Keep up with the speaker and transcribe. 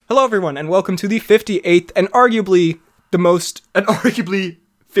Hello, everyone, and welcome to the 58th and arguably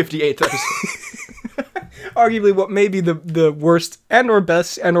 58th episode. arguably what may be the worst and or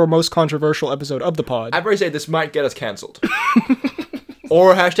best and or most controversial episode of the pod. I'd probably say this might get us cancelled.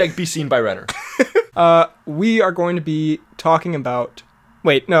 Or hashtag be seen by Renner. We are going to be talking about...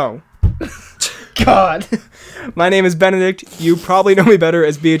 Wait, no. God. My name is Benedict. You probably know me better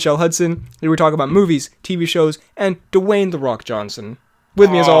as BHL Hudson. And we're talking about movies, TV shows, and Dwayne "The Rock" Johnson. With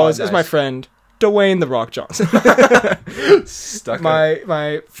me as always is my friend, Dwayne "The Rock" Johnson. Stuck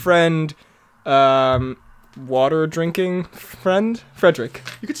my friend, water drinking friend, Frederick.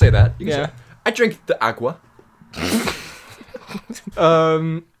 You could say that. You could Yeah. say I drink the agua.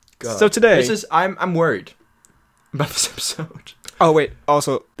 God. So today... I'm worried about this episode. Oh, wait.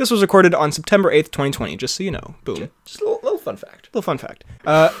 Also, this was recorded on September 8th, 2020, just so you know. Boom. Just a little fun fact. Little fun fact.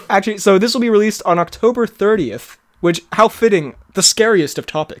 Actually, so this will be released on October 30th, which, how fitting, the scariest of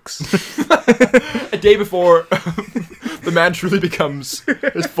topics. A day before the man truly becomes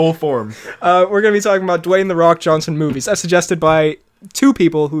his full form. We're going to be talking about Dwayne "The Rock" Johnson movies, as suggested by two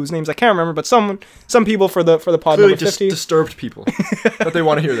people whose names I can't remember, but some people for the pod Clearly number 50. just disturbed people that they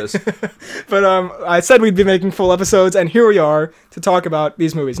want to hear this. But I said we'd be making full episodes, and here we are to talk about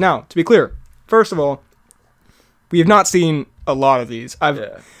these movies. Now, to be clear, first of all, we have not seen a lot of these.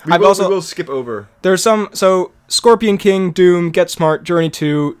 We will skip over. There's some, so Scorpion King, Doom, Get Smart, Journey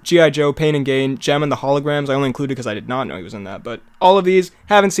 2, G.I. Joe, Pain and Gain, Gem and the Holograms. I only included because I did not know he was in that, but all of these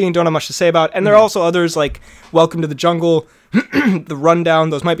haven't seen, don't have much to say about. And there are also others like Welcome to the Jungle, The Rundown.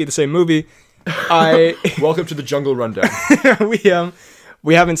 Those might be the same movie. Welcome to the Jungle Rundown.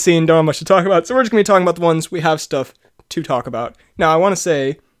 we haven't seen, don't have much to talk about. So we're just gonna be talking about the ones we have stuff to talk about. Now I want to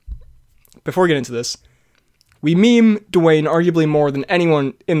say, before we get into this, we meme Dwayne arguably more than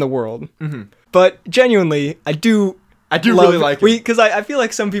anyone in the world. Mm-hmm. But genuinely, I do really like it. Because I feel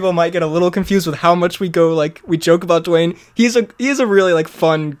like some people might get a little confused with how much we joke about Dwayne. He is a really like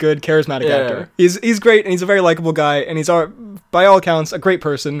fun, good, charismatic actor. He's great, and he's a very likable guy, and he's by all accounts a great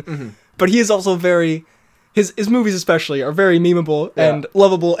person. Mm-hmm. But he is also very... His movies especially are very memeable and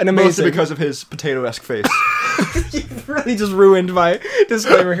lovable and amazing. Mostly because of his potato-esque face. You've really just ruined my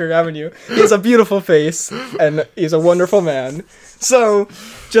disclaimer here, haven't you? He has a beautiful face, and he's a wonderful man. So,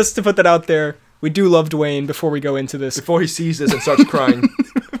 just to put that out there, we do love Dwayne before we go into this. Before he sees this and starts crying.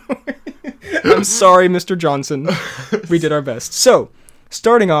 I'm sorry, Mr. Johnson. We did our best. So,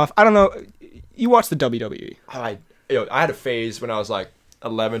 starting off, I don't know, you watched the WWE. I had a phase when I was like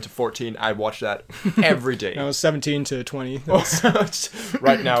 11 to 14, I watched that every day. I was 17 to 20.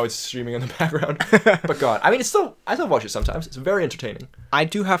 Right now it's streaming in the background. But God, I mean, I still watch it sometimes. It's very entertaining. I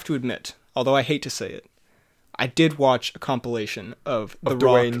do have to admit, although I hate to say it, I did watch a compilation of The Rock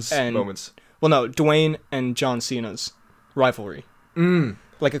Dwayne's moments. Well, no, Dwayne and John Cena's rivalry.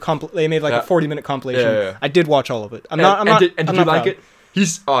 Like they made like a 40-minute compilation. Yeah. I did watch all of it. Did you like it?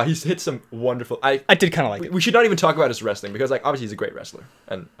 He's hit some wonderful... I did kind of like it. We should not even talk about his wrestling, because like obviously he's a great wrestler,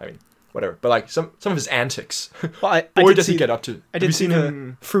 and I mean whatever. But like some of his antics, well, what does he get up to? I did see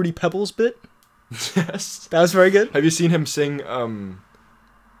him Fruity Pebbles bit. Yes, that was very good. Have you seen him sing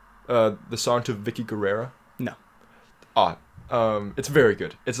the song to Vicky Guerrera? No. It's very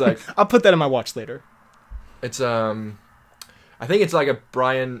good. It's like I'll put that in my watch later. It's I think it's like a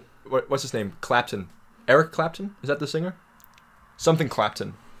Brian. What's his name? Clapton. Eric Clapton? Is that the singer? Something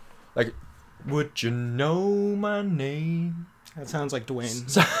Clapton. Like, would you know my name? That sounds like Dwayne.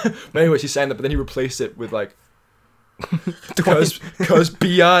 But anyways, he sang that, but then he replaced it with like, Cause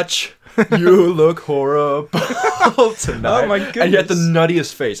biatch, you look horrible tonight. Oh my goodness. And he had the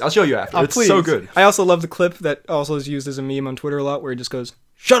nuttiest face. I'll show you after. It's please. So good. I also love the clip that also is used as a meme on Twitter a lot, where he just goes,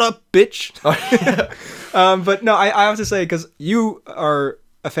 "Shut up, bitch." But no, I have to say, because you are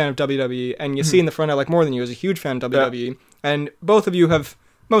a fan of WWE, and you see in the front, I like more than you, as a huge fan of WWE. Yeah. And both of you have,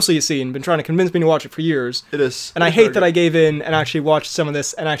 mostly been trying to convince me to watch it for years. It is. And I hate that I gave in and actually watched some of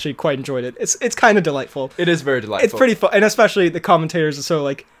this and actually quite enjoyed it. It's kind of delightful. It is very delightful. It's pretty fun. And especially the commentators are so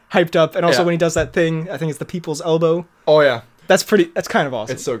like hyped up. And also when he does that thing, I think it's the people's elbow. Oh yeah. That's kind of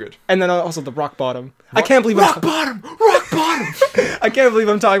awesome. It's so good. And then also the rock bottom. I can't believe rock bottom. I can't believe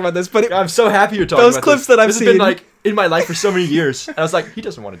I'm talking about this, but I'm so happy you're talking about those clips that I've seen. This has been like in my life for so many years. And I was like, he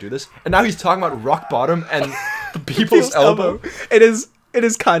doesn't want to do this. And now he's talking about rock bottom and the people's elbow. It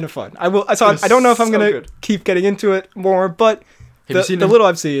is kind of fun. I don't know if I'm gonna keep getting into it more, but the little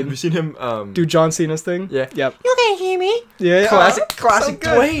I've seen. Have you seen him do John Cena's thing? Yeah. Yep. You can hear me? Yeah. Classic so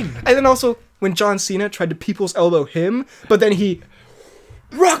Dwayne. And then also when John Cena tried to people's elbow him, but then he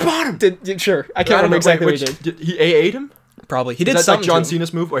rock bottom. Sure. I can't remember exactly what he did. Did he AA'd him? Probably. He did something something like John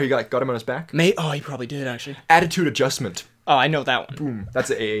Cena's move where he got him on his back? He probably did, actually. Attitude adjustment. Oh, I know that one. Boom. That's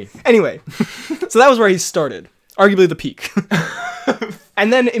an AA. Anyway, so that was where he started. Arguably the peak.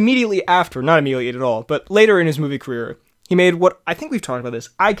 And then immediately after, not immediately at all, but later in his movie career, he made what, I think we've talked about this,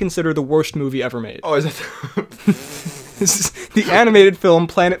 I consider the worst movie ever made. Oh, is that... This is the animated film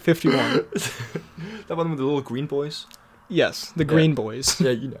Planet 51. That one with the little green boys? Yes, the Green Boys.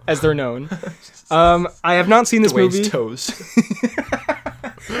 Yeah, you know. As they're known. I have not seen this Dwayne's movie. toes.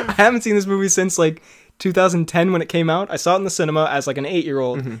 I haven't seen this movie since, like, 2010 when it came out. I saw it in the cinema as, like, an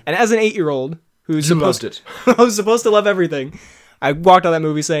 8-year-old. Mm-hmm. And as an 8-year-old who's loved it. who's supposed to love everything, I walked out of that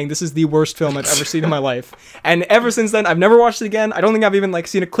movie saying, this is the worst film I've ever seen in my life. And ever since then, I've never watched it again. I don't think I've even, like,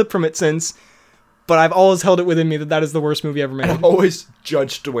 seen a clip from it since. But I've always held it within me that that is the worst movie ever made. I've always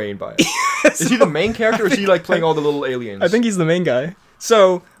judged Dwayne by it. Is he the main character, or is he like playing all the little aliens? I think he's the main guy.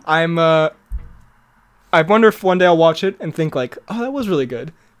 So I wonder if one day I'll watch it and think like, oh, that was really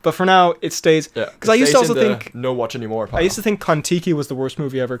good. But for now, it stays. Yeah, because I used to also think no watch anymore. Pile. I used to think Kon-Tiki was the worst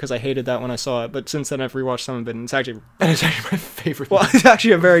movie ever because I hated that when I saw it. But since then, I've rewatched some of it, and it's actually my favorite. Well, it's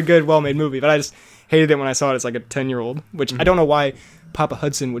actually a very good, well-made movie. But I just hated it when I saw it as like a 10-year-old, which I don't know why Papa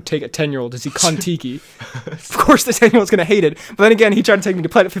Hudson would take a 10-year-old to see Kon-Tiki. Of course, the 10-year-old's gonna hate it. But then again, he tried to take me to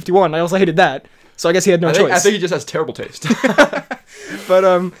Planet 51. I also hated that, so I guess he had no choice. I think he just has terrible taste.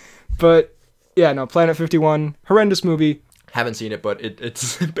 But yeah, no, Planet 51, horrendous movie. Haven't seen it, but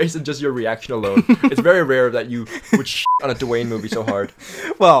it's based on just your reaction alone. It's very rare that you would on a Dwayne movie so hard.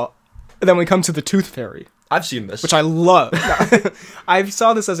 Well, then we come to The Tooth Fairy. I've seen this, which I love. I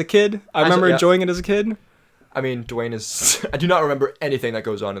saw this as a kid. I remember enjoying it as a kid. I mean, Dwayne is... I do not remember anything that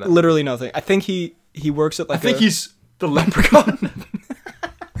goes on in that Literally nothing. I think he works at like I think he's the leprechaun.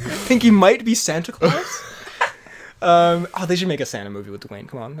 I think he might be Santa Claus. Oh, they should make a Santa movie with Dwayne.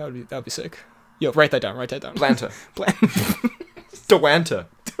 Come on, that would be sick. Yo, write that down. Blanta. Dwanta.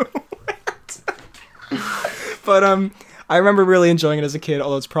 But I remember really enjoying it as a kid,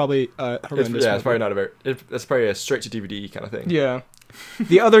 although it's probably horrendous. It's probably not a very... That's probably a straight-to-DVD kind of thing. Yeah.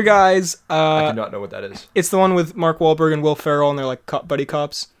 The other guys... I do not know what that is. It's the one with Mark Wahlberg and Will Ferrell, and they're like buddy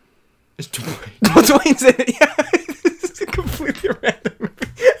cops. It's Dwayne. Dwayne's in it, yeah. It's a completely random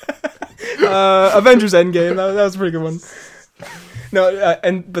movie. Avengers Endgame, that was a pretty good one. No,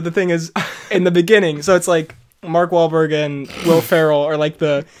 but the thing is, in the beginning, so it's like Mark Wahlberg and Will Ferrell are like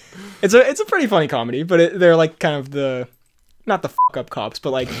it's a pretty funny comedy, but they're like kind of not the fuck up cops,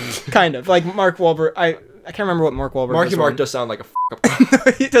 but like kind of like Mark Wahlberg. I can't remember what Mark Wahlberg. Marky Mark does sound like a fuck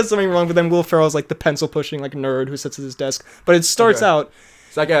up. He does something wrong, but then Will Ferrell's like the pencil pushing like nerd who sits at his desk. But it starts out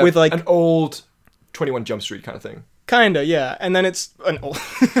it's like with like an old 21 Jump Street kind of thing. Kinda, yeah. And then it's an old...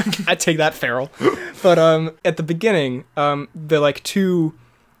 I take that, Ferrell. But at the beginning, the like two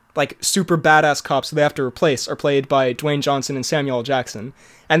like super badass cops they have to replace are played by Dwayne Johnson and Samuel L. Jackson.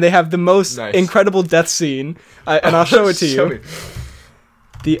 And they have the most incredible death scene. And I'll show it to you.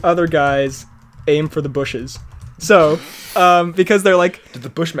 The other guys aim for the bushes. So, because they're like... Did the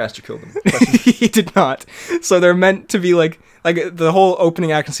Bushmaster kill them? He did not. So they're meant to be like the whole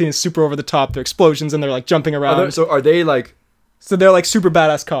opening action scene is super over the top. They're explosions and they're like jumping around. So are they like... So they're like super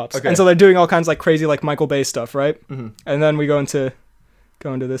badass cops. Okay. And so they're doing all kinds of like crazy like Michael Bay stuff, right? Mm-hmm. And then we go into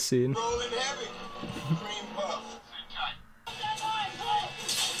this scene. Rolling heavy. Cream puff.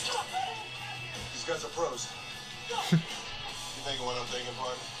 These guys are pros. You thinking what I'm thinking,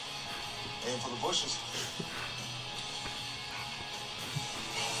 partner? Aim for the bushes.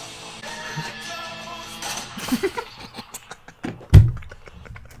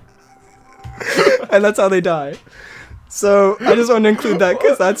 And that's how they die. So I just want to include that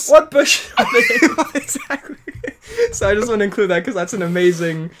because that's what bush? Exactly. So I just want to include that because that's an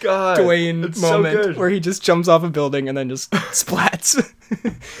amazing Dwayne moment where he just jumps off a building and then just splats.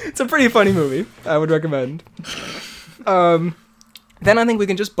 It's a pretty funny movie. I would recommend. Then I think we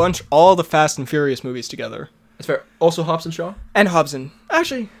can just bunch all the Fast and Furious movies together. That's fair. Also Hobbs and Shaw? And Hobson.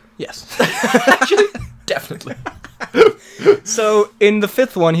 Actually, yes. Actually, definitely. So in the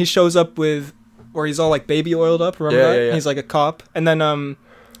fifth one, he shows up with, where he's all like baby oiled up. Remember that? Yeah. He's like a cop, and then and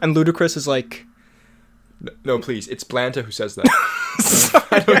Ludacris is like, no, please, it's Blanta who says that. Sorry,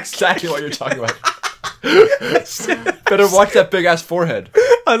 I know exactly what you're talking about. Better watch that big ass forehead.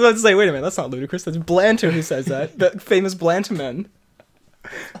 I was about to say, wait a minute, that's not Ludacris. That's Blanta who says that. The famous Blanta man.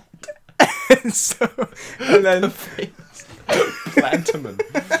 And then the famous Blantaman.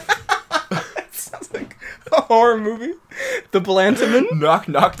 Sounds like a horror movie. The Blantaman. Knock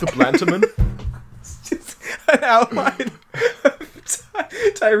knock the Blantaman. It's just an outline of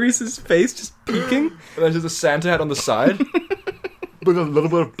Tyrese's face just peeking. And there's just a Santa hat on the side with a little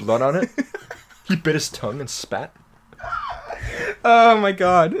bit of blood on it. He bit his tongue and spat. Oh my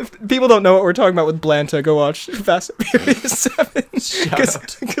god. If people don't know what we're talking about with Blanta, go watch Fast and Furious 7.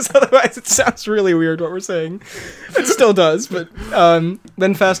 Because otherwise it sounds really weird what we're saying. It still does, but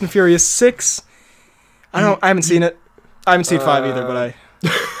then Fast and Furious 6. I haven't seen it. I haven't seen 5 either, but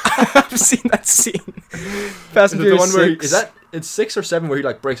I've seen that scene. Fast and Furious 6. Is that it's 6 or 7 where he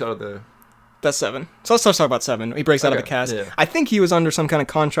like breaks out of the... That's 7. So let's talk about 7. He breaks out of a cast. Yeah. I think he was under some kind of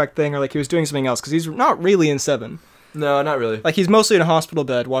contract thing, or like he was doing something else, because he's not really in 7. No, not really. Like, he's mostly in a hospital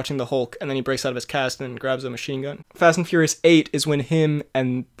bed watching the Hulk, and then he breaks out of his cast and grabs a machine gun. Fast and Furious 8 is when him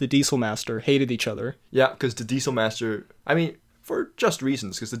and the Diesel Master hated each other. Yeah, because the Diesel Master... I mean, for just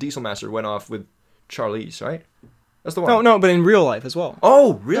reasons, because the Diesel Master went off with Charlize, right? That's the one. No, but in real life as well.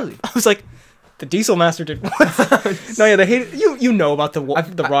 Oh, really? I was like, the Diesel Master did what? No, yeah, they hated... You know about the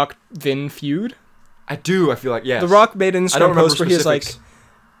Rock-Vin feud? I do, I feel like, yes. The Rock made an Instagram post where he was like... specifics.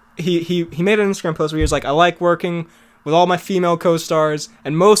 He made an Instagram post where he was like, I like working with all my female co-stars,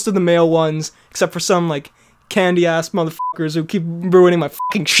 and most of the male ones, except for some, like, candy-ass motherfuckers who keep ruining my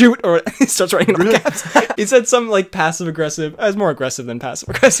fucking shoot, or he starts writing in all caps. He said some, like, passive-aggressive, it was more aggressive than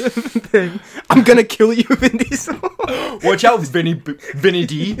passive-aggressive thing. I'm gonna kill you, Vin Diesel. Watch out, Vinny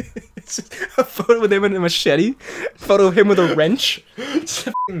D. It's just a photo with him with a machete, photo of him with a wrench. It's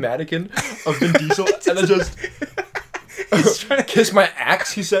a fucking mannequin of Vin Diesel, and then just... He's trying to kiss my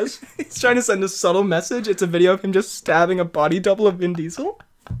axe, he says. He's trying to send a subtle message. It's a video of him just stabbing a body double of Vin Diesel.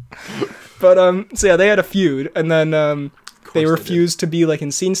 But, so yeah, they had a feud, and then, they refused to be, like, in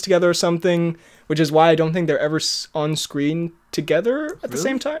scenes together or something, which is why I don't think they're ever on screen together at the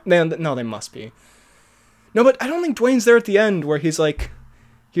same time. No, they must be. No, but I don't think Dwayne's there at the end, where he's like,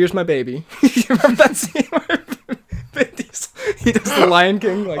 here's my baby. You remember that scene where Vin Diesel, he does the Lion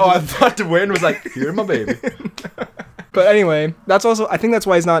King? Like, I thought Dwayne was like, here's my baby. But anyway, that's also, I think that's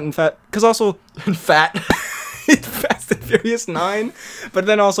why he's not in Fat, because also... In Fat? Fast and Furious 9, but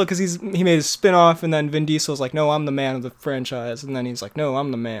then also because he made a spin-off, and then Vin Diesel's like, no, I'm the man of the franchise, and then he's like, no,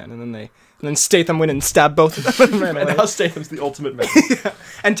 I'm the man, and then Statham went and stabbed both of them. And now Statham's the ultimate man. Yeah.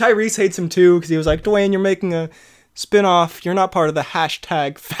 And Tyrese hates him too, because he was like, Dwayne, you're making a spin-off, you're not part of the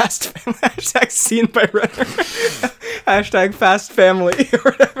hashtag fast hashtag seen by Renner hashtag fast family or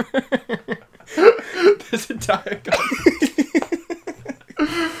whatever. This entire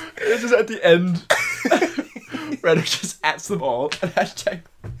it's just at the end. Renner just adds them all and hashtag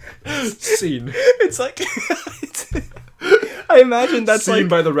scene. It's like I imagine that's seen like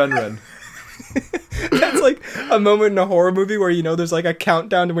by the Ren. That's like a moment in a horror movie where you know there's like a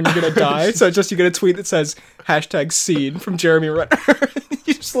countdown to when you're gonna die. So just you get a tweet that says hashtag scene from Jeremy Renner.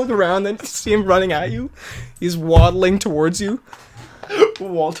 You just look around and you see him running at you. He's waddling towards you.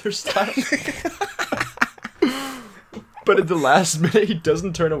 Walter style. But at the last minute he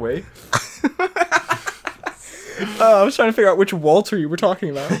doesn't turn away. I was trying to figure out which Walter you were talking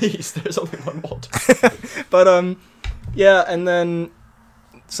about. There's only one Walter. But yeah, and then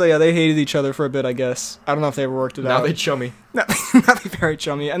so yeah, they hated each other for a bit, I guess. I don't know if they ever worked it out. Now they chummy. Now they very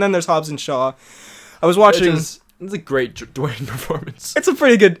chummy. And then there's Hobbs and Shaw. I was watching. It's a great Dwayne performance. It's a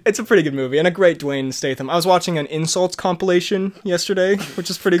pretty good movie, and a great Dwayne Statham. I was watching an insults compilation yesterday,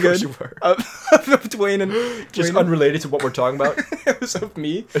 which is pretty good. You were. Of Dwayne and just unrelated to what we're talking about. It was of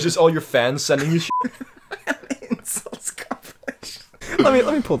me. It's just all your fans sending you shit. An insults compilation.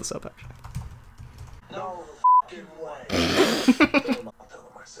 Let me pull this up actually. No fucking way.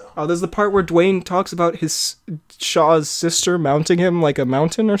 Oh, there's the part where Dwayne talks about his Shaw's sister mounting him like a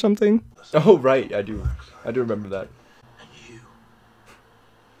mountain or something. Oh right, I do remember that. And you,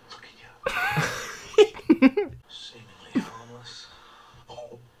 look at you. Seemingly harmless.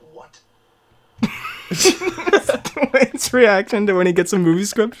 Oh, what? Dwayne's reaction to when he gets a movie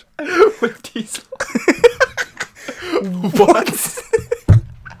script with Diesel. What?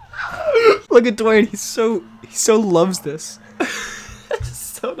 Look at Dwayne. He so loves this. It's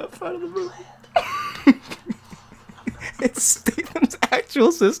so not part of the movie. It's Statham's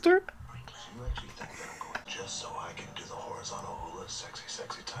actual sister. You actually think that I'm going just so I can do the horizontal hula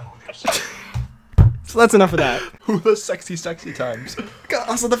sexy time with your So that's enough of that. Hula sexy times. God,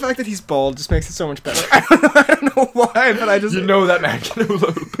 also, the fact that he's bald just makes it so much better. I don't know why, but I just... You know that man can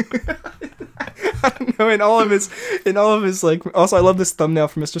hula hoop. I don't know, in all of his, like... Also, I love this thumbnail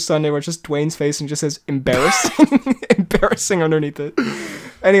from Mr. Sunday where it's just Dwayne's face and just says, embarrassing. Embarrassing underneath it.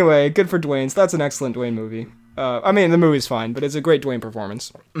 Anyway, good for Dwayne. So that's an excellent Dwayne movie. I mean, the movie's fine, but it's a great Dwayne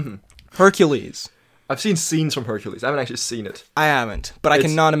performance. Mm-hmm. Hercules. I've seen scenes from Hercules. I haven't actually seen it. I haven't, but I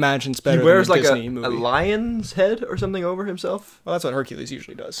cannot imagine it's better he wears than a like Disney a movie. lion's head or something over himself. Well, that's what Hercules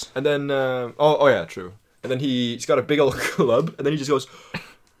usually does. And then, oh yeah, true. And then he's got a big old club, and then he just goes,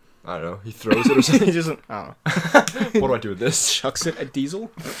 I don't know. He throws it or something. He doesn't. I don't know. What do I do with this? Chucks it at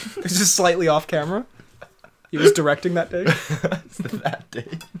Diesel. It's just slightly off camera. He was directing that day. That day.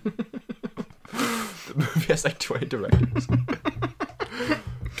 The movie has like 20 directors.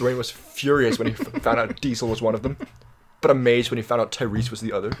 Dwayne was furious when he found out Diesel was one of them, but amazed when he found out Tyrese was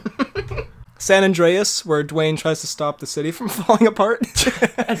the other. San Andreas, where Dwayne tries to stop the city from falling apart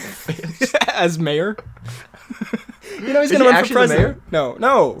as mayor. You know he's going to run for president.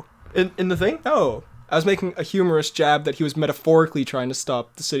 No. In the thing? No. I was making a humorous jab that he was metaphorically trying to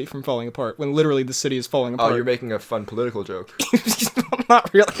stop the city from falling apart, when literally the city is falling apart. Oh, you're making a fun political joke.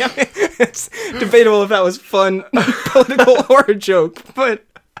 Not really. I mean, it's debatable if that was fun, political, or a joke, but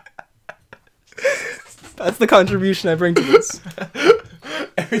that's the contribution I bring to this.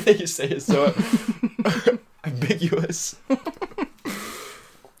 Everything you say is so ambiguous.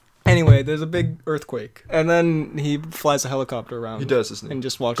 Anyway, there's a big earthquake, and then he flies a helicopter around. He does, doesn't he? And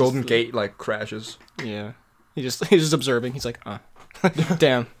just watches. Golden Gate like crashes. Yeah, he's just observing. He's like,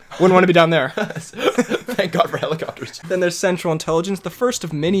 damn, wouldn't want to be down there. Thank God for helicopters. Then there's Central Intelligence, the first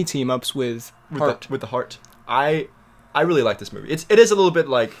of many team ups with Heart. With the Heart. I really like this movie. It is a little bit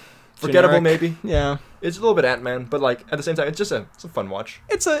like forgettable, Generic. maybe. Yeah, it's a little bit Ant-Man, but like at the same time, it's a fun watch.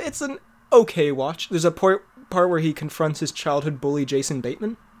 it's an okay watch. There's a part where he confronts his childhood bully Jason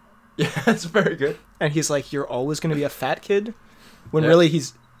Bateman. Yeah, it's very good. And he's like, "You're always going to be a fat kid," when really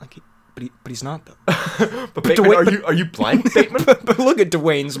he's like, but he's not though. But Bateman, are you blind, Bateman? but look at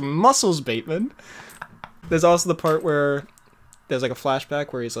Dwayne's muscles, Bateman. There's also the part where there's like a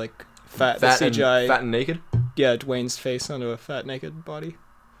flashback where he's like fat CGI, fat and naked. Yeah, Dwayne's face onto a fat naked body.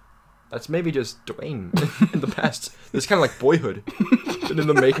 That's maybe just Dwayne in the past. It's kind of like Boyhood, been in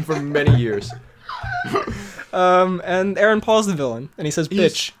the making for many years. And Aaron Paul's the villain, and he says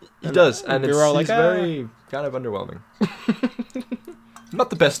 "bitch." He does, and we were all like, he's very kind of underwhelming. Not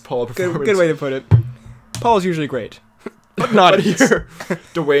the best Paul performance. Good way to put it. Paul's usually great, but not here.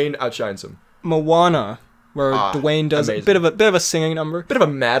 Dwayne outshines him. Moana, where Dwayne does amazing. a bit of a singing number, bit of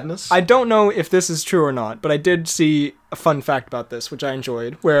a madness. I don't know if this is true or not, but I did see a fun fact about this, which I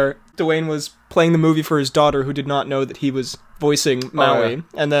enjoyed, where Dwayne was playing the movie for his daughter, who did not know that he was voicing Maui,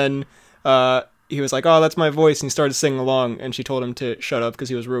 and then he was like, "Oh, that's my voice," and he started singing along, and she told him to shut up because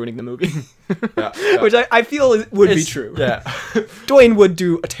he was ruining the movie. Yeah. Which I feel would be true. Yeah. Dwayne would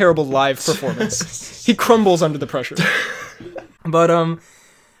do a terrible live performance. He crumbles under the pressure. But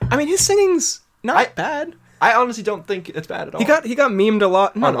I mean, his singing's not bad. I honestly don't think it's bad at all. He got memed a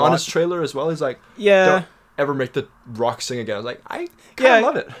lot. On his trailer as well. He's like, don't ever make the Rock sing again. I was like, I kind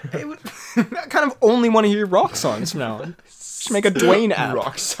of love it. I kind of only want to hear rock songs from now on. Just make a Dwayne app.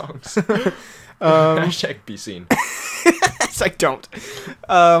 Rock songs. Hashtag be seen. It's like, don't.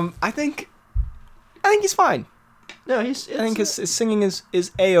 I think he's fine. No, I think his singing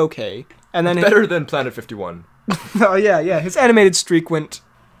is A-okay. And then better than Planet 51. Oh yeah. His animated streak went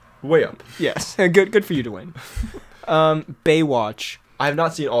way up. Yes, good for you, Dwayne. Baywatch. I have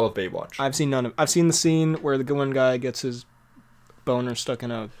not seen all of Baywatch. I've seen none of. I've seen the scene where the one guy gets his boner stuck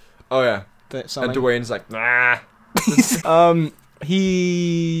in a. Oh yeah. And Dwayne's like, nah.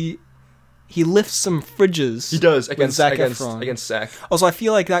 He lifts some fridges. He does against Zac Efron. Against Zac. Also, I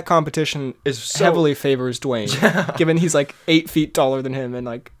feel like that competition heavily favors Dwayne, given he's like 8 feet taller than him and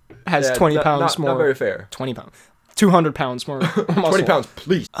like has 20 pounds more. Not very fair. 20 pounds. 200 pounds more. 20 pounds,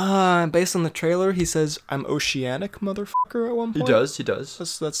 please. Based on the trailer, he says, "I'm oceanic, motherfucker," at one point. He does.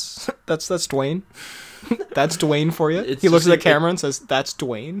 That's Dwayne. That's Dwayne for you. It's he looks at the camera and says, "That's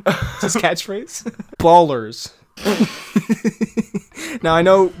Dwayne." It's his catchphrase. Ballers. Now I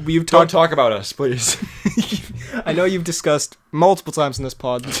know you've talked. Don't talk about us, please. I know you've discussed multiple times in this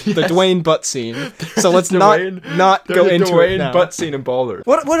pod the Dwayne butt scene. So let's not go into Dwayne it now. butt scene in Baller.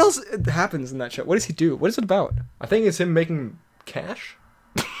 What else happens in that show? What does he do? What is it about? I think it's him making cash.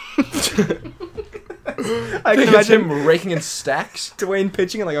 I can imagine him raking in stacks. Dwayne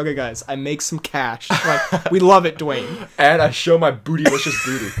pitching and like, "Okay, guys, I make some cash. Like, we love it, Dwayne." And I show my bootylicious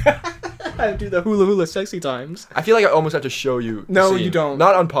booty. I do the hula hula sexy times. I feel like I almost have to show you. No, you don't.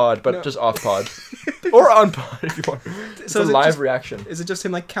 Not on pod, but just off pod, or on pod if you want. It's a live reaction. Is it just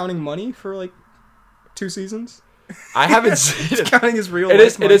him like counting money for like 2 seasons? I haven't seen it. Counting his real. It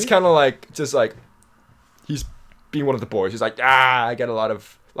is kind of like just like he's being one of the boys. He's like, I get a lot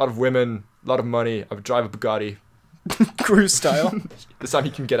of women, a lot of money. I drive a Bugatti, cruise style. This time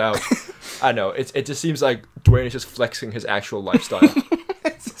he can get out. I know. It just seems like Dwayne is just flexing his actual lifestyle.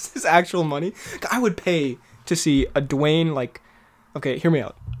 His actual money. I would pay to see a Dwayne like. Okay, hear me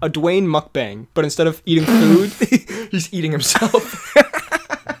out. A Dwayne mukbang, but instead of eating food, he's eating himself.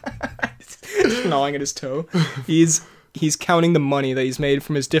 He's gnawing at his toe. He's he's counting the money that he's made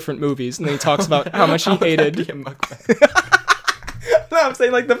from his different movies, and then he talks about how much he hated. Be a mukbang. No, I'm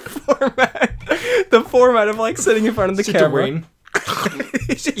saying like the format of like sitting in front of the camera.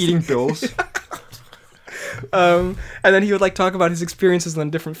 Dwayne eating bills. And then he would like talk about his experiences on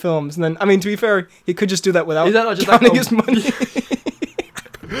different films, and then I mean, to be fair, he could just do that without Is that not just counting like, his money.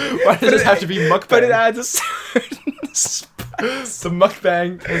 Why does it have to be mukbang? But it adds a certain spice. The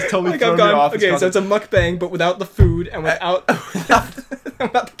mukbang is totally Like thrown I've me gone, off. okay, so it's a mukbang, but without the food and without without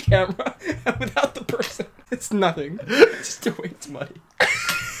the camera and without the person. It's nothing. It's Dwayne's money.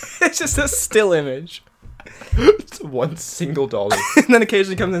 It's just a still image. It's $1 And then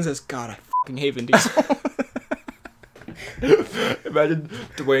occasionally comes in and says, "God, I fucking hate Vin Diesel." Imagine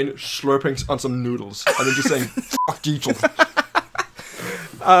Dwayne slurping on some noodles and then just saying "fuck Diesel."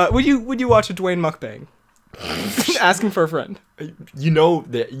 Would you watch a Dwayne mukbang? Asking for a friend. You know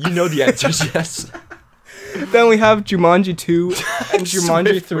the answers. Yes. Then we have Jumanji 2 and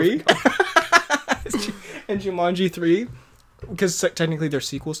Jumanji Swift 3. And Jumanji 3, because technically they're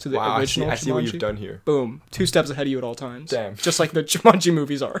sequels to the original I Jumanji. see what you've done here. Boom. 2 steps ahead of you at all times. Damn. Just like the Jumanji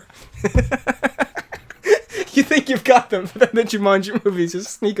movies are. You think you've got them, but then the Jumanji movies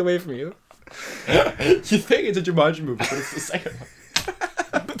just sneak away from you. You think it's a Jumanji movie, but it's the second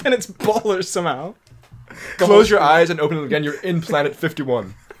one. But then it's ballers somehow. Close your eyes and open them again. You're in Planet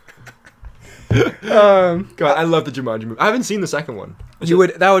 51. God, I love the Jumanji movie. I haven't seen the second one.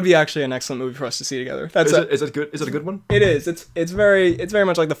 That would be actually an excellent movie for us to see together. Is it good? Is it a good one? It is. It's very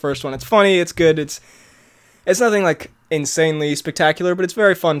much like the first one. It's funny. It's good. It's nothing like insanely spectacular, but it's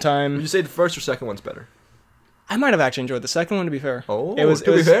very fun time. Would you say the first or second one's better? I might have actually enjoyed the second one, to be fair. Oh, it was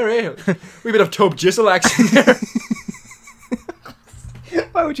fair, eh? We bit of Tobe Giselax in there.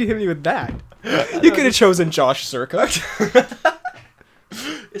 Why would you hit me with that? You could have chosen Josh Circa.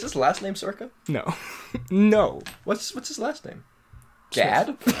 Is his last name Circa? No. No. What's his last name?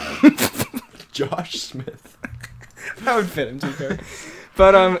 Gad? Josh Smith. That would fit him, to be fair.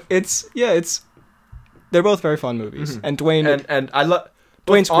 But they're both very fun movies. Mm-hmm. And Dwayne and I love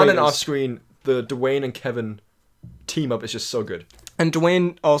Dwayne's on great and as- off screen. The Dwayne and Kevin team up is just so good. And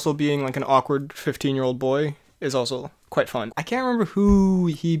Dwayne also being like an awkward 15-year-old boy is also quite fun. I can't remember who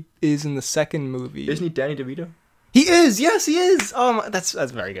he is in the second movie. Isn't he Danny DeVito? He is. Yes, he is. That's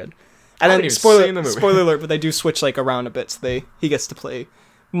very good. And I then haven't even seen the movie. spoiler alert, but they do switch like around a bit. So he gets to play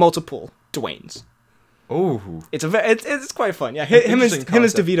multiple Dwaynes. Oh, It's quite fun. Yeah, him as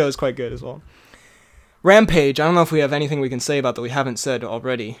DeVito is quite good as well. Rampage. I don't know if we have anything we can say about that we haven't said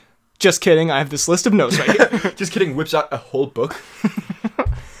already. Just kidding. I have this list of notes right here. just kidding. Whips out a whole book.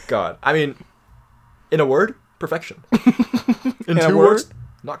 God, I mean, in a word, perfection. In 2 words,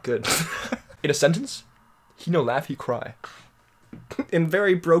 not good. In a sentence, he no laugh, he cry. In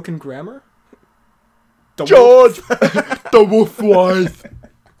very broken grammar. George, the wolf wife.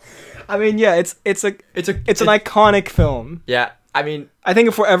 I mean, yeah, it's an iconic film. Yeah, I mean, I think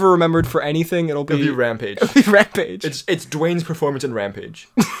if we're ever remembered for anything, it'll be Rampage. It'll be Rampage. It's Dwayne's performance in Rampage.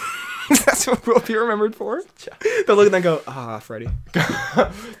 That's what we'll be remembered for. Yeah. They'll look and then go, Freddy.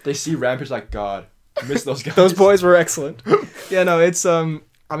 They see Rampage like, God, miss those guys. Those boys were excellent. Yeah, no, it's I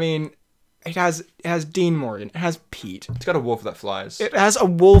mean, it has Dean Morgan. It has Pete. It's got a wolf that flies. It has a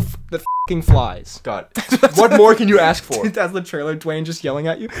wolf that fucking flies. God, what more can you ask for? That's the trailer. Dwayne just yelling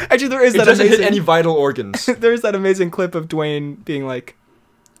at you. Actually, there is It that doesn't amazing. hit any vital organs. There is that amazing clip of Dwayne being like,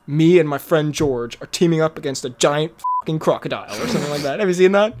 "Me and my friend George are teaming up against a giant fucking crocodile," or something like that. Have you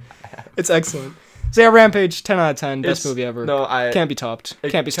seen that? It's excellent. So yeah, Rampage, 10 out of 10, best movie ever. No, can't be topped.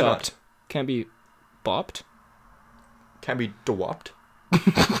 It Can't be cannot. stopped. Can't be bopped. Can't be dewopped.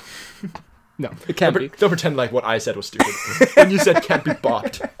 No, it can't be. Don't pretend like what I said was stupid. When you said can't be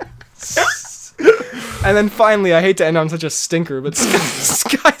bopped. And then finally, I hate to end on such a stinker, but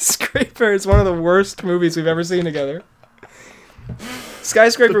Skyscraper is one of the worst movies we've ever seen together.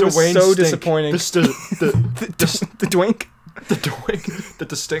 Skyscraper was Dwayne so stink. disappointing. The Dwayne. The Dwayne. The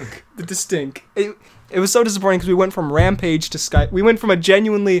distinct. The distinct. It was so disappointing because we went from Rampage to Sky. We went from a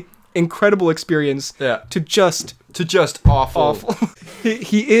genuinely incredible experience to just awful.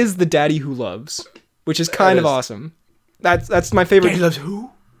 He is the daddy who loves, which is kind of awesome. That's my favorite. Daddy loves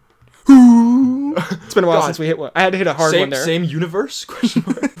who? It's been a while since we hit one. I had to hit a hard one there. Same universe? Question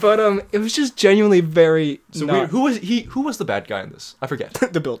mark. But it was just genuinely very. So weird. Who was the bad guy in this? I forget.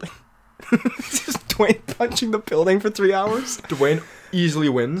 The building. Just Dwayne punching the building for 3 hours. Dwayne easily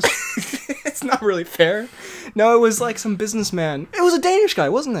wins. It's not really fair. No, it was like some businessman. It was a Danish guy,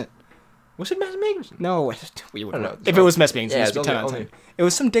 wasn't it? Was it Mads Mikkelsen? No, we wouldn't know. know. If it was Mads Mikkelsen, Yeah, it would be 10 out of only- 10. It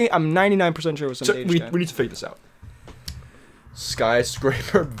was some I'm 99% sure it was some So Danish guy. we need to figure this out.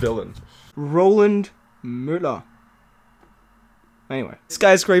 Skyscraper villain. Roland Møller. Anyway,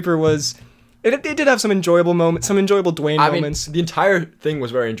 Skyscraper was... It did have some enjoyable moments, some enjoyable Dwayne moments. The entire thing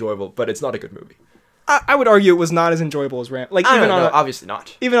was very enjoyable, but it's not a good movie. I would argue it was not as enjoyable as Ramp. Like Obviously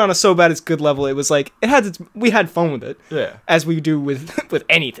not. Even on a so bad it's good level, it was like we had fun with it. Yeah. As we do with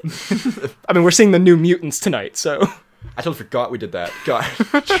anything. I mean, we're seeing the New Mutants tonight, so I totally forgot we did that. God,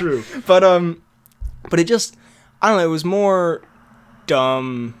 true. But it just, I don't know. It was more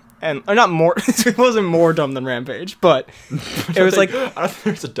dumb or not more. It wasn't more dumb than Rampage, but it was like I don't think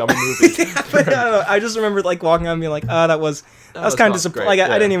there's a dumb movie. But I don't know. I just remember like walking out and being like, that was kind of disappointing. Like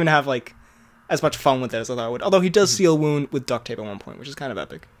I didn't even have like as much fun with it as I thought I would. Although he does seal a wound with duct tape at one point, which is kind of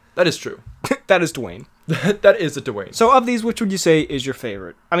epic. That is true. That is Dwayne. That is a Dwayne. So of these, which would you say is your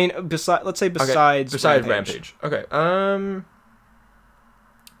favorite? I mean, besides Rampage. Okay.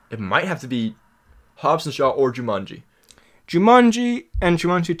 It might have to be Hobbs and Shaw or Jumanji. Jumanji and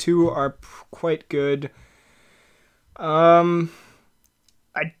Jumanji 2 are quite good. Moana's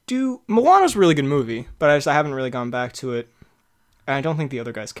a really good movie, but I haven't really gone back to it. And I don't think the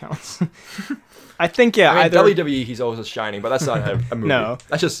other guys counts. I think, yeah. I mean, WWE, he's always shining, but that's not a movie. No.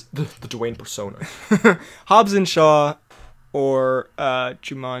 That's just the Dwayne persona. Hobbs and Shaw or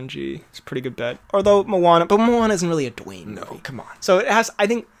Jumanji is a pretty good bet. Although Moana isn't really a Dwayne movie. No, come on. So it has, I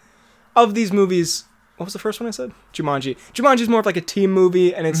think, of these movies, what was the first one I said? Jumanji. Jumanji's more of like a team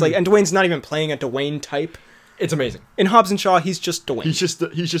movie, and it's like, and Dwayne's not even playing a Dwayne type. It's amazing. In Hobbs and Shaw, he's just Dwayne. He's just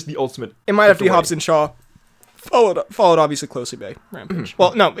the ultimate. It might have to be Hobbs and Shaw, followed obviously closely by Rampage.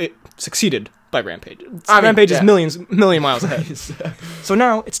 Well, no, it succeeded by Rampage. Rampage is million miles ahead. So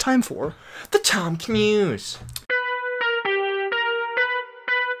now it's time for the Tom Cruise.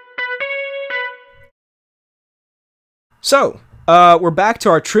 So, we're back to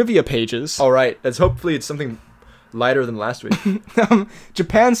our trivia pages. All right, hopefully it's something lighter than last week.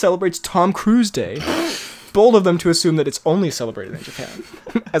 Japan celebrates Tom Cruise Day. Bold of them to assume that it's only celebrated in Japan.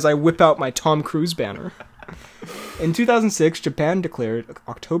 As I whip out my Tom Cruise banner. In 2006, Japan declared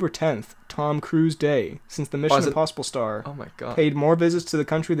October 10th Tom Cruise Day, since the Mission Impossible star paid more visits to the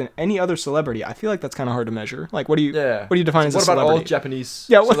country than any other celebrity. I feel like that's kind of hard to measure. Like, what do you define as a celebrity? What about all Japanese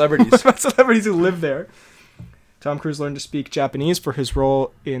celebrities? What about celebrities who live there? Tom Cruise learned to speak Japanese for his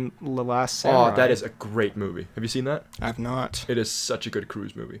role in The Last Samurai. Oh, that is a great movie. Have you seen that? I've not. It is such a good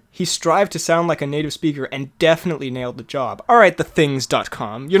Cruise movie. He strived to sound like a native speaker and definitely nailed the job. All right,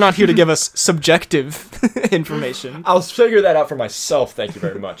 thethings.com. You're not here to give us subjective information. I'll figure that out for myself, thank you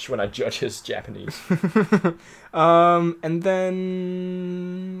very much, when I judge his Japanese. And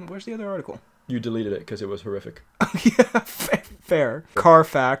then... Where's the other article? You deleted it because it was horrific. Yeah, fair. Car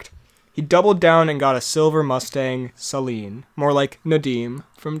fact. He doubled down and got a silver Mustang Saleen. More like Nadim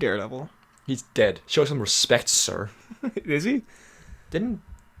from Daredevil. He's dead. Show some respect, sir. Is he? Didn't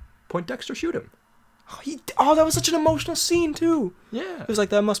Poindexter shoot him? That was such an emotional scene, too. Yeah. It was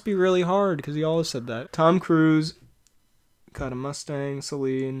like, that must be really hard, because he always said that. Tom Cruise got a Mustang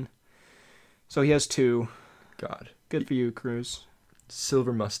Saleen. So he has 2. God. Good for you, Cruise.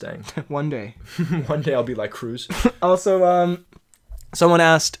 Silver Mustang. One day. One day I'll be like Cruise. Also, someone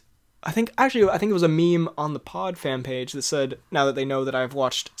asked... I think it was a meme on the pod fan page that said, now that they know that I've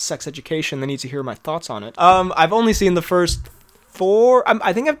watched Sex Education, they need to hear my thoughts on it. I've only seen the first 4.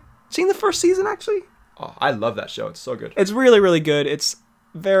 I think I've seen the first season, actually. Oh, I love that show. It's so good. It's really, really good. It's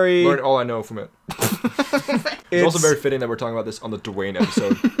very... Learn all I know from it. It's also very fitting that we're talking about this on the Dwayne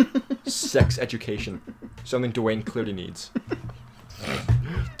episode. Sex Education. Something Dwayne clearly needs.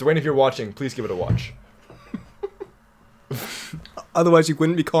 Dwayne, if you're watching, please give it a watch. Otherwise, you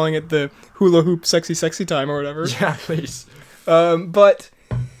wouldn't be calling it the hula hoop sexy time or whatever. Yeah, please. But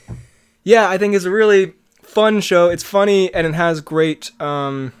yeah, I think it's a really fun show. It's funny and it has great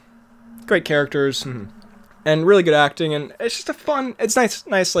characters and really good acting, and it's just it's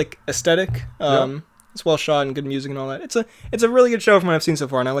nice like aesthetic. It's well shot and good music and all that. It's a really good show from what I've seen so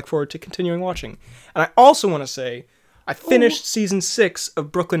far, and I look forward to continuing watching. And I also want to say I finished season 6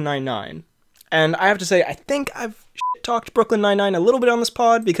 of Brooklyn Nine-Nine, and I have to say I think I've talked Brooklyn Nine-Nine a little bit on this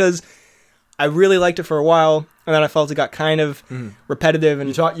pod because I really liked it for a while, and then I felt it got kind of repetitive and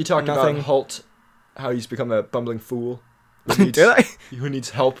you talked about Holt, how he's become a bumbling fool who needs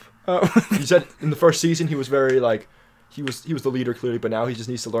help. You said in the first season he was very like he was the leader clearly, but now he just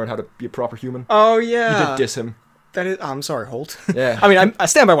needs to learn how to be a proper human. Oh yeah, you did diss him. That is, I'm sorry, Holt. Yeah. I mean, I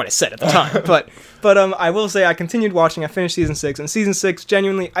stand by what I said at the time, but I will say I continued watching. I finished season 6, and season 6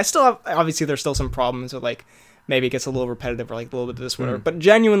 genuinely, I still have, obviously there's still some problems with like maybe it gets a little repetitive or like a little bit of this whatever, but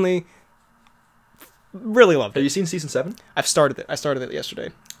genuinely really loved it. Have you seen season 7? I've started it. I started it yesterday.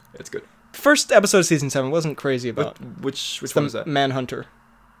 It's good. First episode of season 7 wasn't crazy about. Which one is that? Manhunter.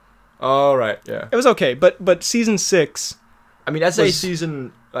 Oh right, yeah. It was okay, but season 6 I mean, I'd say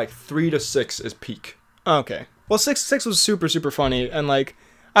season like 3 to 6 is peak. Okay. Well, six was super, super funny, and like,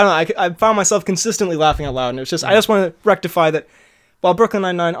 I don't know, I found myself consistently laughing out loud, and it was just, I just want to rectify that, while Brooklyn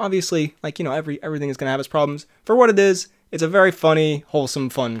Nine-Nine, obviously, like, you know, everything is going to have its problems, for what it is, it's a very funny, wholesome,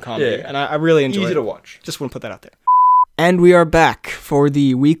 fun comedy, and I really enjoy it. Easy to watch. Just want to put that out there. And we are back for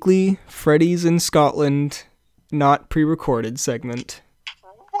the weekly Freddy's in Scotland, not pre-recorded segment.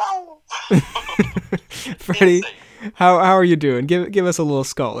 Freddie, how are you doing? Give us a little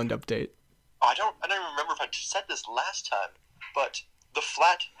Scotland update. I don't even remember if I said this last time, but the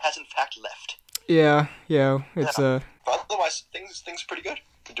flat has in fact left. Yeah, it's But otherwise, things are pretty good.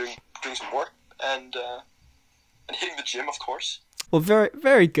 I'm doing some work and hitting the gym, of course. Well, very,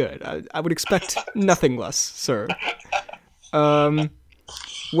 very good. I would expect nothing less, sir.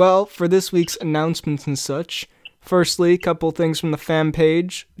 Well, for this week's announcements and such, firstly, a couple things from the fan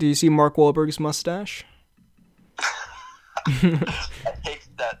page. Do you see Mark Wahlberg's mustache? I hate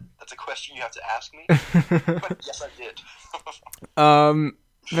that. That's a question you have to ask me. But yes, I did.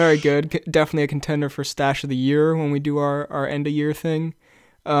 Very good. Definitely a contender for Stash of the Year when we do our end of year thing.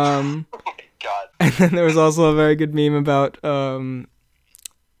 Oh my god. And then there was also a very good meme about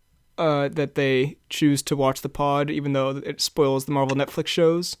that they choose to watch the pod even though it spoils the Marvel Netflix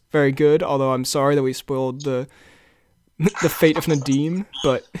shows. Very good, although I'm sorry that we spoiled the fate of Nadim,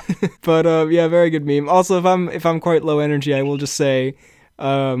 but yeah, very good meme. Also, if I'm quite low energy, I will just say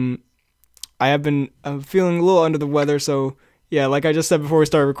I'm feeling a little under the weather, so yeah, like I just said before we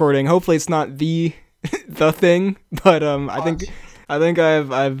started recording, hopefully it's not the thing, but I think I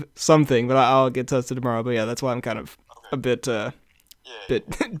have something, but I'll get tested tomorrow. But yeah, that's why I'm kind of a bit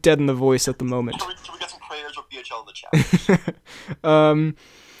dead in the voice at the moment. Can we get some prayers or BHL in the chat?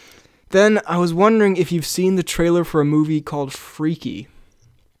 Then I was wondering if you've seen the trailer for a movie called Freaky.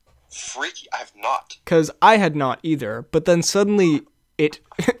 Freaky? I have not. Because I had not either, but then suddenly it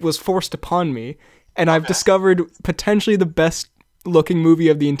was forced upon me, and I've discovered potentially the best looking movie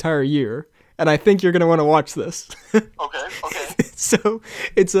of the entire year, and I think you're going to want to watch this. Okay. So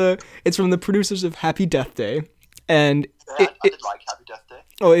it's from the producers of Happy Death Day, and I did like Happy Death Day.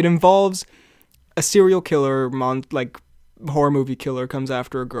 Oh, it involves a serial killer, horror movie killer comes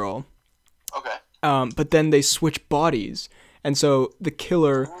after a girl. Okay. But then they switch bodies, and so the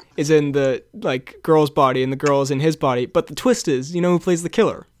killer is in the girl's body, and the girl is in his body. But the twist is, you know who plays the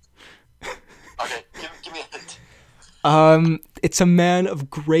killer? Okay, give me a hint. It's a man of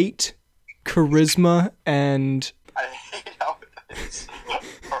great charisma and. I hate how it's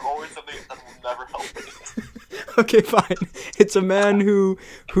always something that will never help me. Okay, fine. It's a man who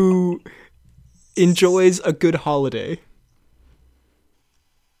enjoys a good holiday.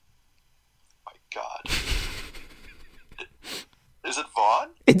 My God. Is it Vaughn?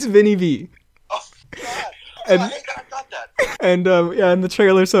 It's Vinny V. Oh God! And, I got that. And yeah, in the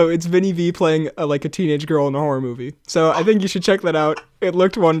trailer, so it's Vinny V playing a teenage girl in a horror movie. So I think you should check that out. It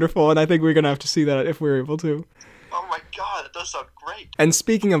looked wonderful, and I think we're gonna have to see that if we're able to. Oh my God, it does sound great. And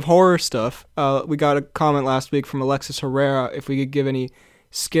speaking of horror stuff, we got a comment last week from Alexis Herrera if we could give any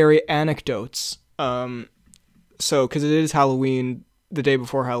scary anecdotes. So because it is Halloween, the day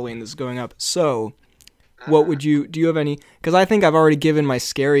before Halloween, this is going up. So. What would do you have any, because I think I've already given my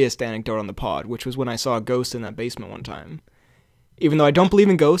scariest anecdote on the pod, which was when I saw a ghost in that basement one time. Even though I don't believe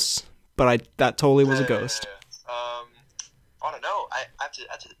in ghosts, but that totally was a ghost. Yeah. I don't know, I have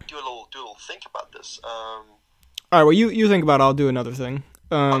to do a little think about this. Alright, well you think about it, I'll do another thing.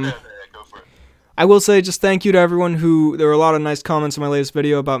 Okay, go for it. I will say just thank you to everyone there were a lot of nice comments in my latest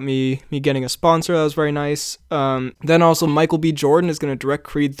video about me getting a sponsor, that was very nice. Then also Michael B. Jordan is going to direct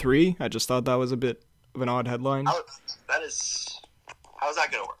Creed 3, I just thought that was a bit of an odd headline. How's that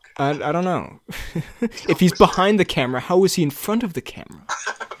gonna work? I don't know. If he's behind the camera, how is he in front of the camera?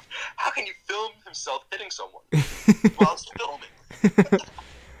 How can you film himself hitting someone whilst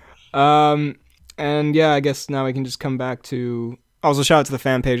filming? And yeah, I guess now we can just come back to. Also, shout out to the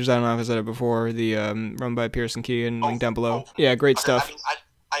fan pages. I don't know if I said it before. The run by Pearson Key and link down below. Yeah, great stuff. I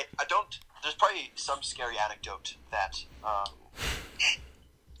mean, I don't. There's probably some scary anecdote that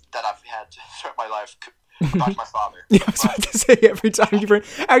I've had throughout my life about my father. Yeah, I was about to say every time you bring.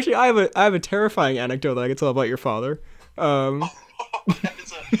 Actually, I have a terrifying anecdote that I can tell about your father. It's a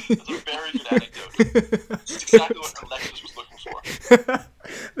very good anecdote. It's exactly what Alexis was looking for.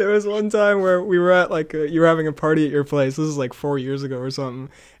 There was one time where we were at you were having a party at your place. This is 4 years ago or something.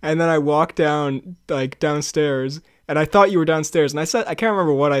 And then I walked downstairs. And I thought you were downstairs, and I can't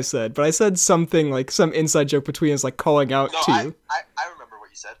remember what I said, but I said something some inside joke between us, calling out to you. I remember what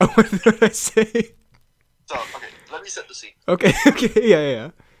you said. What did I say? So, okay, let me set the scene. Okay,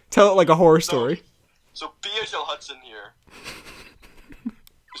 yeah. Tell it like a horror story. So BHL Hudson here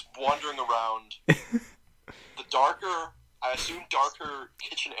was wandering around the darker, I assume darker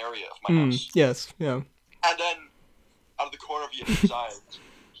kitchen area of my house. Yes, yeah. And then, out of the corner of his eye,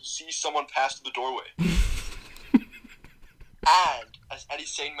 he sees someone pass through the doorway. And, as any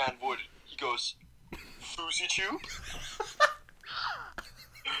sane man would, he goes, "Fousey tube?"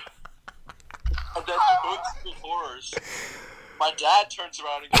 And then, to both screen horrors, my dad turns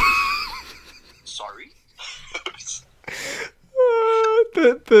around and goes, "Sorry?"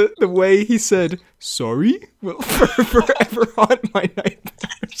 The way he said sorry will forever haunt my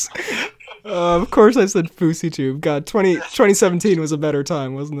nightmares. Of course I said Fousey tube. God, 2017 was a better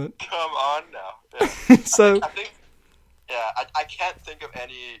time, wasn't it? Come on now. Yeah. So I can't think of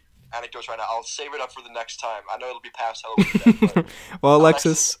any anecdotes right now. I'll save it up for the next time. I know it'll be past Halloween. Then, well,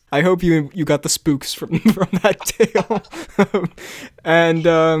 Alexis, I hope you got the spooks from that tale.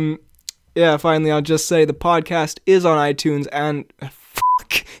 And yeah, finally, I'll just say the podcast is on iTunes and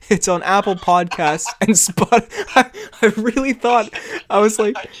it's on Apple Podcasts and Spotify. I really thought I was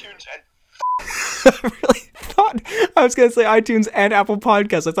like, iTunes and I really thought I was gonna say iTunes and Apple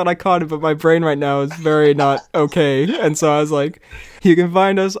Podcasts. I thought I caught it, but my brain right now is very not okay. And so I was like, you can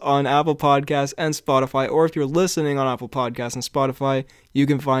find us on Apple Podcasts and Spotify, or if you're listening on Apple Podcasts and Spotify, you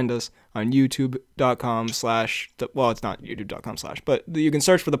can find us on youtube.com/ well, it's not youtube.com/, but you can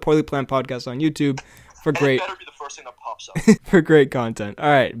search for the Poorly Planned Podcast on YouTube for great, it better be the first thing that pops up. for great content. All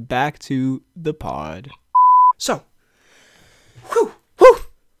right, back to the pod. So, whew.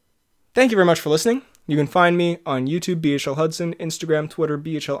 Thank you very much for listening. You can find me on YouTube, BHL Hudson, Instagram, Twitter,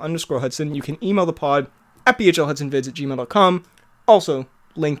 BHL_Hudson. You can email the pod at bhlhudsonvids@gmail.com. Also,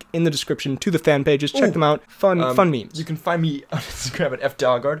 link in the description to the fan pages. Check them out. Fun memes. You can find me on Instagram at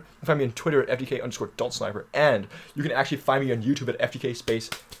fdalgard. You can find me on Twitter at FDK_DaltSniper. And you can actually find me on YouTube at FDK Space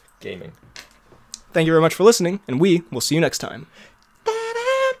Gaming. Thank you very much for listening, and we will see you next time.